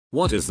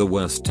What is the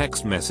worst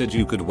text message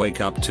you could wake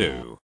up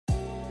to?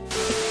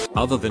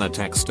 Other than a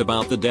text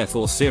about the death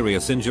or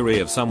serious injury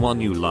of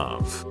someone you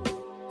love.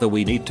 The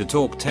 "we need to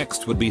talk"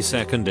 text would be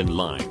second in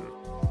line.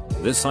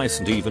 This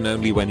isn't even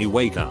only when you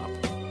wake up.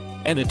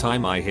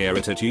 Anytime I hear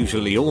it, it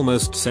usually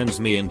almost sends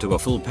me into a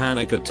full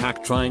panic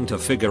attack trying to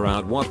figure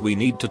out what we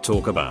need to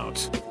talk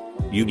about.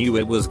 You knew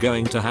it was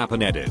going to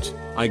happen. Edit.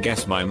 I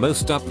guess my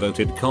most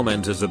upvoted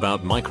comment is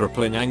about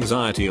micropling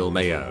anxiety.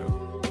 LMAO.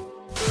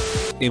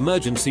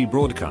 Emergency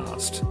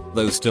broadcast.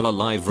 Those still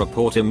alive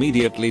report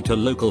immediately to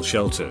local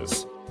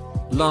shelters.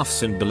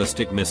 Laughs in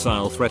ballistic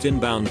missile threat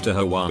inbound to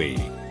Hawaii.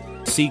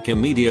 Seek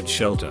immediate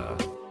shelter.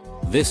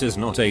 This is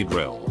not a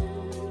drill.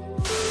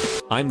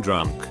 I'm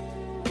drunk.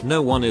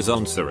 No one is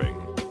answering.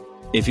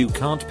 If you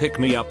can't pick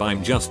me up,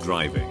 I'm just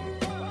driving.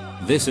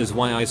 This is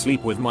why I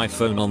sleep with my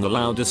phone on the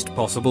loudest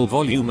possible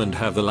volume and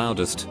have the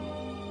loudest,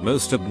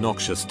 most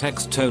obnoxious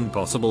text tone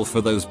possible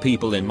for those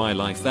people in my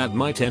life that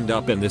might end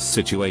up in this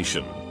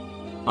situation.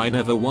 I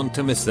never want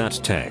to miss that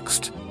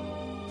text.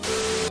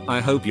 I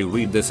hope you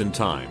read this in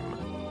time.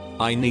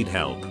 I need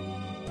help.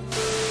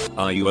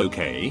 Are you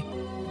okay?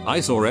 I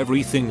saw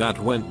everything that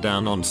went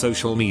down on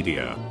social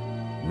media.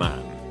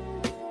 Man.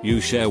 You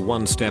share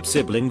one-step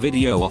sibling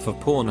video off of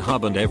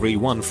Pornhub and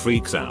everyone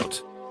freaks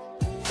out.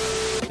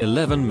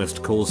 11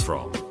 missed calls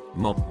from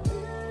mom.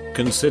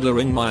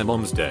 Considering my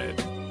mom's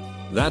dead,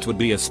 that would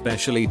be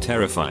especially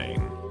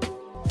terrifying.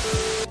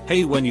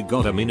 Hey, when you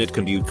got a minute,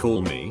 can you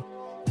call me?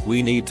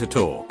 We need to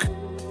talk.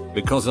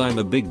 Because I'm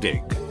a big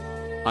dick.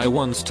 I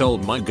once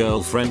told my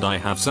girlfriend I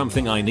have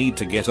something I need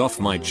to get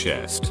off my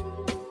chest.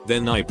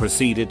 Then I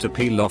proceeded to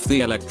peel off the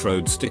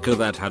electrode sticker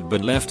that had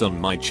been left on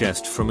my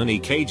chest from an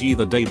EKG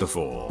the day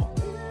before.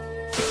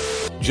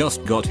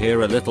 Just got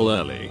here a little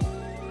early.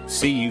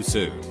 See you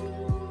soon.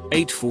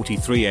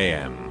 8:43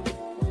 AM.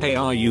 Hey,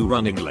 are you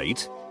running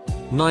late?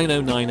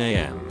 9:09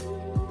 AM.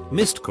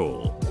 Missed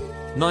call.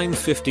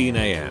 9:15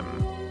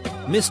 AM.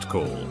 Missed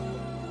call.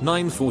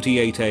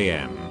 9:48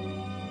 AM.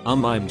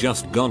 I'm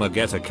just gonna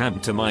get a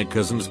cab to my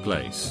cousin's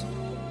place.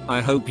 I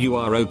hope you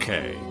are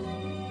okay.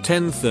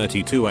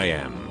 10:32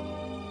 AM.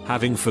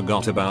 Having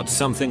forgot about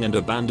something and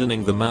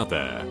abandoning them out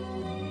there.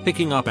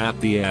 Picking up at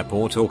the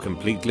airport or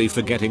completely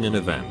forgetting an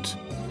event.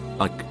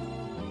 Ugh.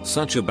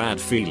 Such a bad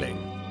feeling.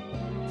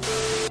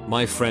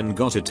 My friend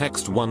got a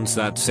text once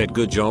that said,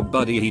 "Good job,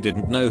 buddy." He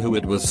didn't know who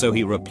it was, so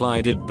he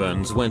replied, "It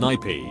burns when I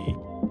pee.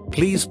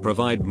 Please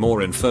provide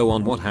more info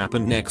on what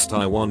happened next.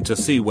 I want to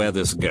see where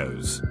this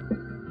goes."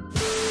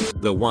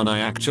 The one I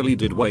actually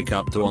did wake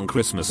up to on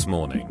Christmas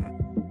morning.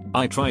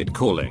 I tried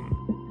calling.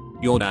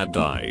 "Your dad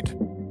died.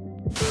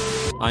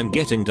 I'm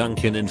getting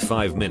Dunkin' in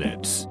 5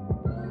 minutes.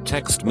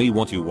 Text me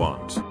what you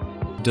want.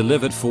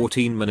 Delivered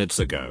 14 minutes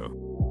ago.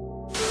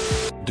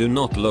 Do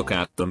not look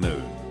at the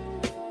moon.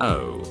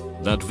 Oh,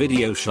 that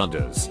video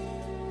shudders.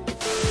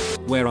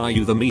 Where are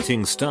you? The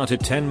meeting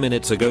started 10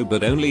 minutes ago,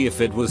 but only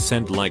if it was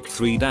sent like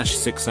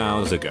 3-6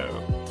 hours ago.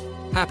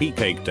 Happy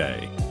cake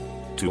day.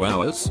 2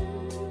 hours?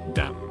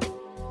 Damn.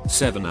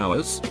 7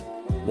 hours?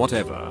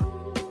 Whatever.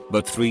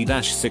 But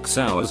 3-6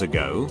 hours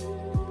ago?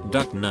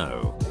 Duck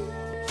no.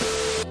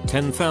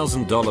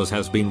 $10,000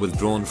 has been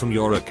withdrawn from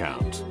your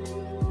account.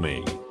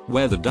 Me.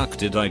 Where the duck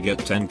did I get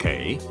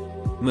 10k?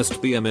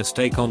 Must be a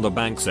mistake on the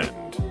bank's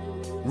end.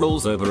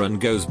 Rolls over and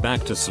goes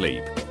back to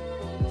sleep.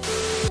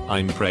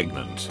 I'm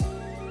pregnant.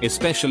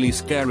 Especially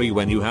scary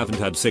when you haven't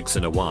had sex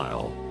in a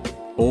while.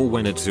 Or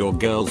when it's your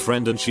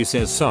girlfriend and she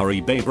says, "Sorry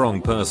babe,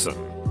 wrong person."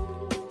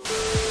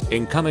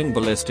 Incoming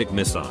ballistic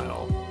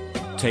missile.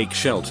 Take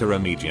shelter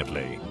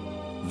immediately.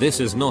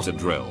 This is not a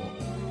drill.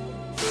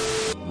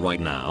 Right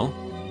now?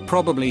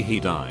 Probably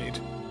he died.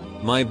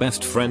 My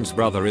best friend's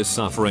brother is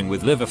suffering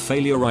with liver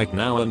failure right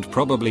now and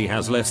probably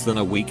has less than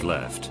a week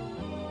left.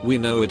 We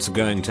know it's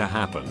going to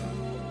happen.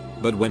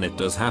 But when it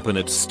does happen,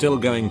 it's still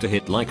going to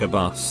hit like a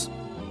bus.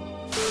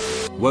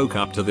 Woke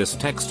up to this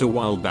text a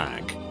while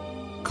back.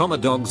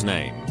 Dog's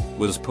name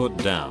was put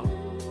down.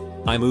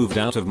 I moved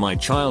out of my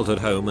childhood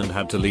home and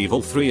had to leave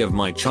all 3 of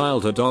my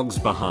childhood dogs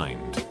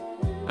behind.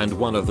 And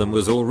one of them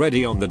was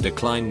already on the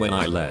decline when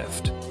I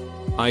left.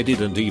 I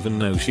didn't even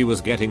know she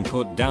was getting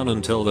put down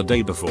until the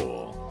day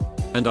before.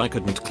 And I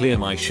couldn't clear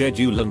my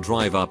schedule and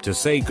drive up to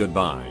say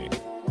goodbye.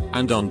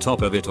 And on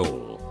top of it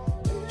all,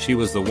 she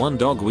was the one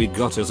dog we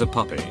got as a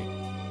puppy.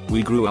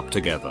 We grew up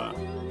together.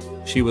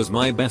 She was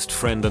my best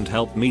friend and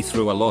helped me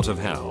through a lot of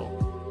hell.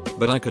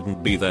 But I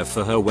couldn't be there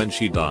for her when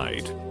she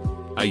died.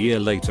 A year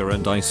later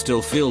and I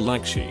still feel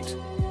like shit.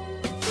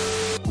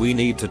 We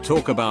need to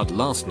talk about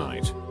last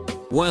night.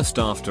 Worst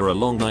after a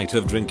long night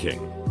of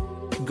drinking.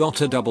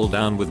 Gotta double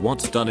down with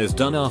what's done is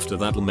done after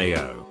that.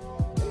 Mayo.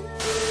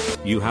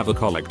 You have a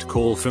collect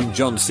call from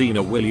John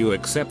Cena. Will you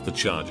accept the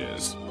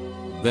charges?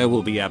 There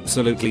will be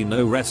absolutely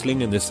no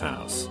wrestling in this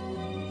house.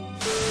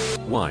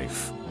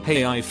 Wife.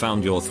 Hey, I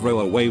found your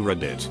throwaway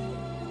Reddit.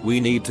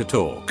 We need to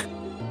talk.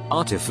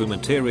 Artifu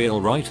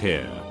material right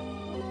here.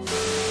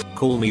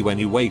 Call me when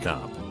you wake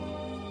up.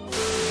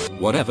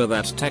 Whatever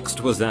that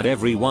text was that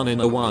everyone in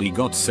Hawaii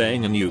got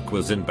saying a nuke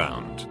was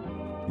inbound.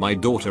 My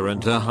daughter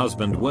and her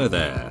husband were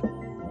there.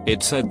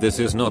 It said this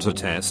is not a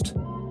test.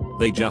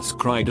 They just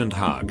cried and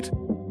hugged.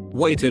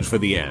 Waited for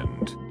the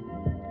end.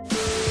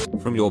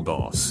 From your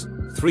boss.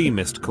 3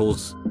 missed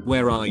calls.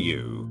 Where are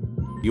you?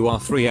 You are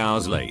 3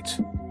 hours late.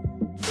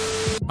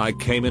 I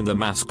came in the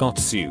mascot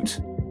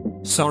suit.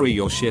 Sorry,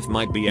 your shift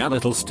might be a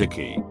little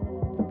sticky.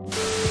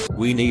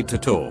 We need to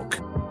talk.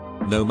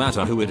 No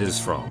matter who it is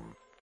from.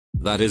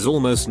 That is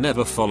almost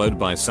never followed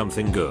by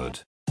something good.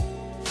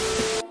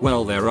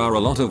 Well, there are a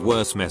lot of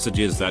worse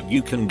messages that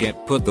you can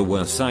get, but the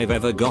worst I've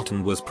ever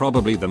gotten was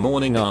probably the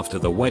morning after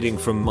the wedding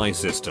from my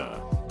sister.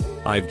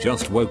 I've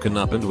just woken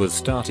up and was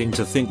starting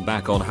to think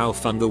back on how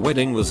fun the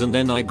wedding was, and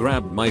then I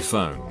grabbed my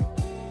phone.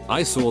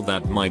 I saw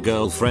that my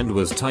girlfriend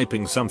was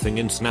typing something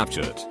in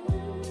Snapchat.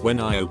 When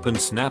I opened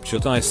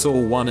Snapchat, I saw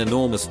one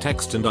enormous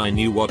text and I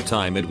knew what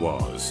time it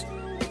was.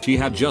 She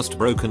had just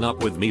broken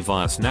up with me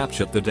via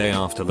Snapchat the day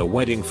after the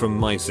wedding from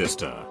my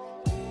sister.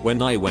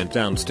 When I went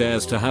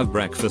downstairs to have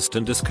breakfast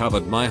and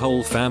discovered my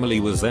whole family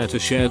was there to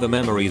share the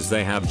memories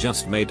they have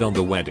just made on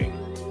the wedding.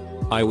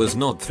 I was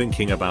not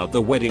thinking about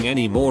the wedding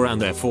anymore,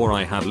 and therefore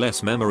I have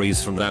less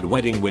memories from that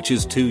wedding, which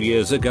is 2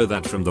 years ago,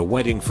 than from the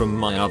wedding from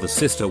my other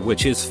sister,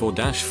 which is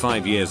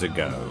 4-5 years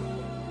ago.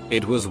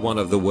 It was one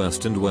of the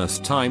worst and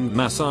worst timed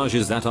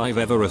massages that I've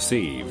ever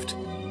received.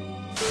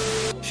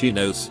 She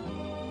knows.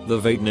 The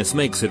vagueness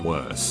makes it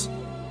worse.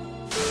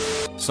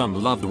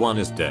 Some loved one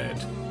is dead.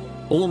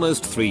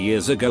 Almost 3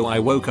 years ago I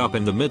woke up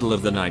in the middle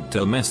of the night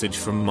to a message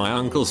from my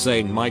uncle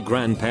saying my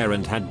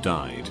grandparent had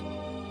died.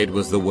 It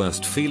was the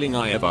worst feeling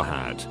I ever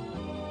had.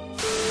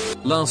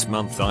 Last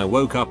month I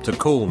woke up to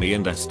call me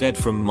and instead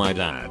from my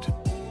dad.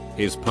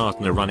 His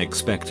partner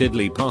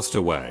unexpectedly passed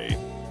away.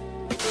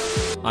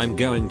 I'm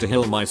going to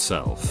heal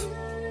myself.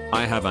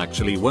 I have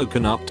actually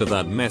woken up to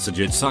that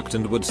message. It sucked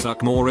and would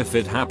suck more if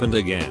it happened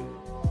again.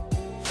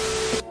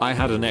 I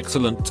had an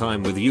excellent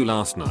time with you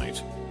last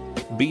night.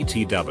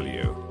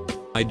 BTW.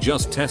 I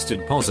just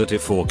tested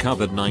positive for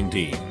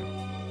COVID-19.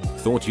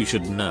 Thought you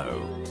should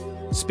know.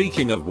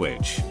 Speaking of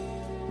which,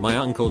 my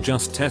uncle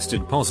just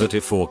tested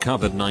positive for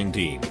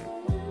COVID-19.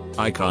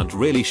 I can't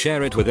really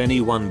share it with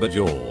anyone but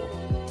y'all.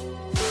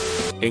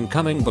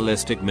 Incoming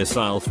ballistic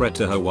missile threat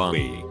to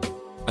Hawaii.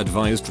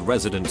 Advised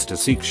residents to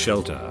seek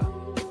shelter.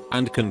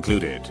 And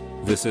concluded,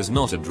 this is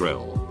not a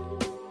drill.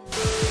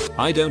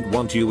 I don't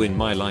want you in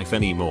my life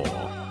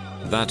anymore.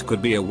 That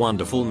could be a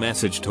wonderful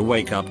message to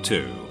wake up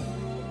to.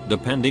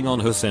 Depending on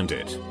who sent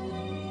it.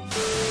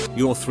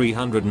 Your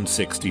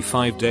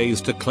 365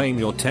 days to claim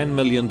your $10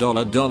 million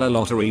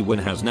lottery win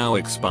has now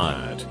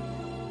expired.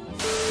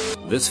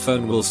 This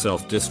phone will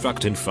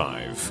self-destruct in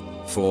 5,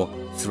 4,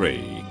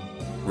 3.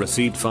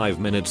 Received 5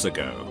 minutes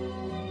ago.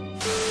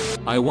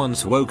 I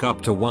once woke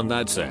up to one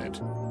that said,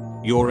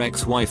 your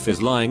ex-wife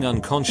is lying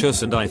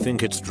unconscious and I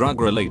think it's drug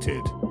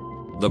related.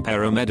 The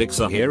paramedics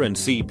are here and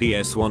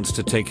CPS wants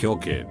to take your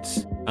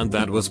kids, and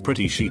that was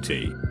pretty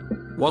shitty.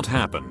 What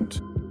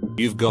happened?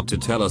 You've got to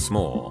tell us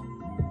more.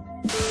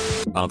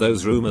 Are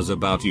those rumors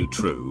about you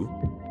true?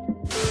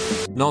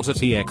 Not a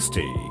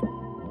TXT.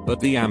 But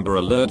the Amber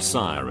Alert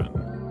siren.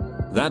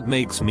 That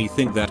makes me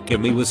think that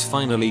Kimmy was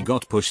finally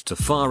got pushed too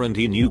far and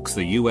he nukes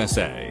the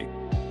USA.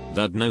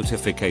 That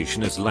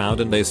notification is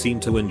loud and they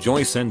seem to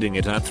enjoy sending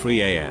it at 3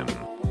 AM.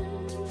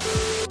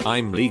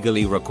 I'm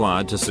legally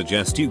required to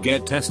suggest you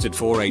get tested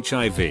for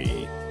HIV.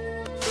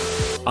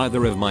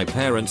 Either of my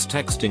parents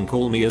texting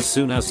call me as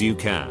soon as you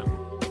can.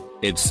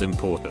 It's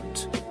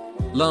important.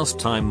 Last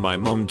time my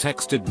mom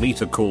texted me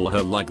to call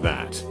her like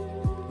that.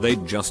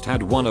 They'd just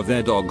had one of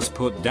their dogs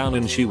put down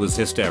and she was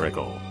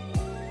hysterical.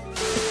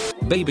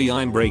 Baby,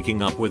 I'm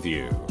breaking up with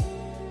you.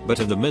 But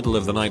in the middle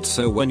of the night,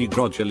 so when you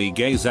grudgingly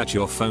gaze at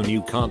your phone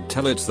you can't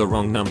tell it's the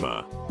wrong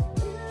number.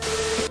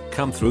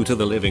 Come through to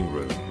the living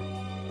room.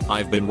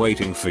 I've been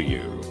waiting for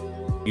you.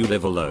 You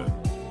live alone.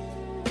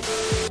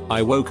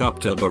 I woke up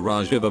to a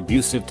barrage of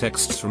abusive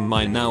texts from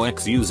my now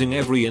ex using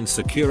every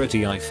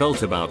insecurity I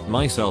felt about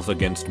myself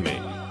against me.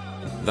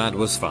 That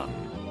was fun.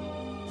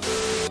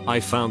 I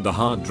found the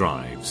hard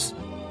drives.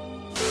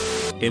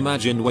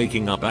 Imagine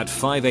waking up at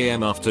 5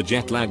 AM after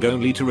jet lag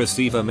only to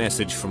receive a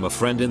message from a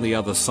friend in the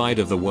other side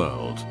of the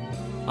world.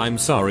 I'm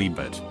sorry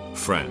but,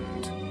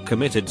 friend,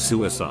 committed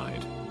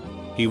suicide.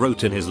 He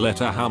wrote in his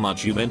letter how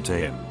much you meant to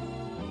him.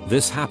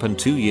 This happened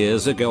 2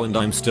 years ago and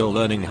I'm still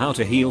learning how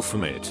to heal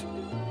from it.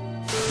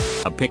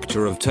 A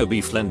picture of Toby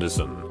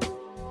Flenderson.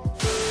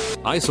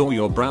 I saw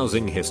your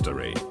browsing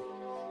history.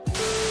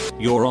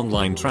 Your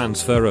online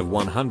transfer of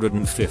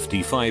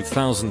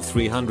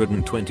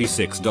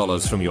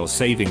 $155,326 from your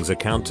savings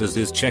account to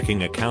his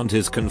checking account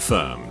is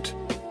confirmed.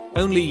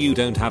 Only you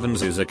don't have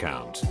his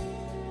account.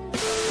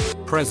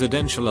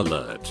 Presidential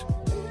alert.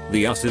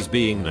 The US is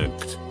being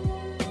nuked.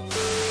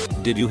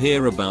 Did you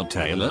hear about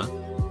Taylor?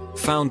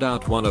 Found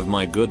out one of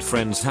my good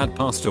friends had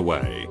passed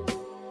away.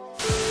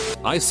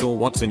 I saw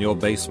what's in your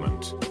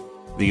basement.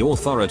 The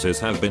authorities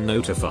have been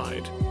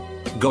notified.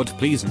 God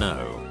please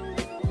no.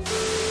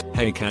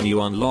 Hey, can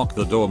you unlock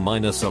the door?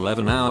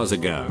 -11 hours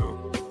ago.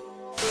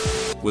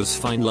 Was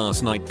fine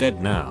last night,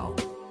 dead now.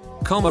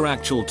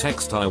 Actual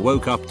text I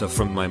woke up to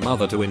from my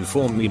mother to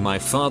inform me my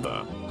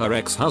father, her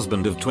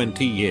ex-husband of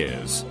 20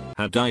 years,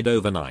 had died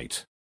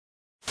overnight.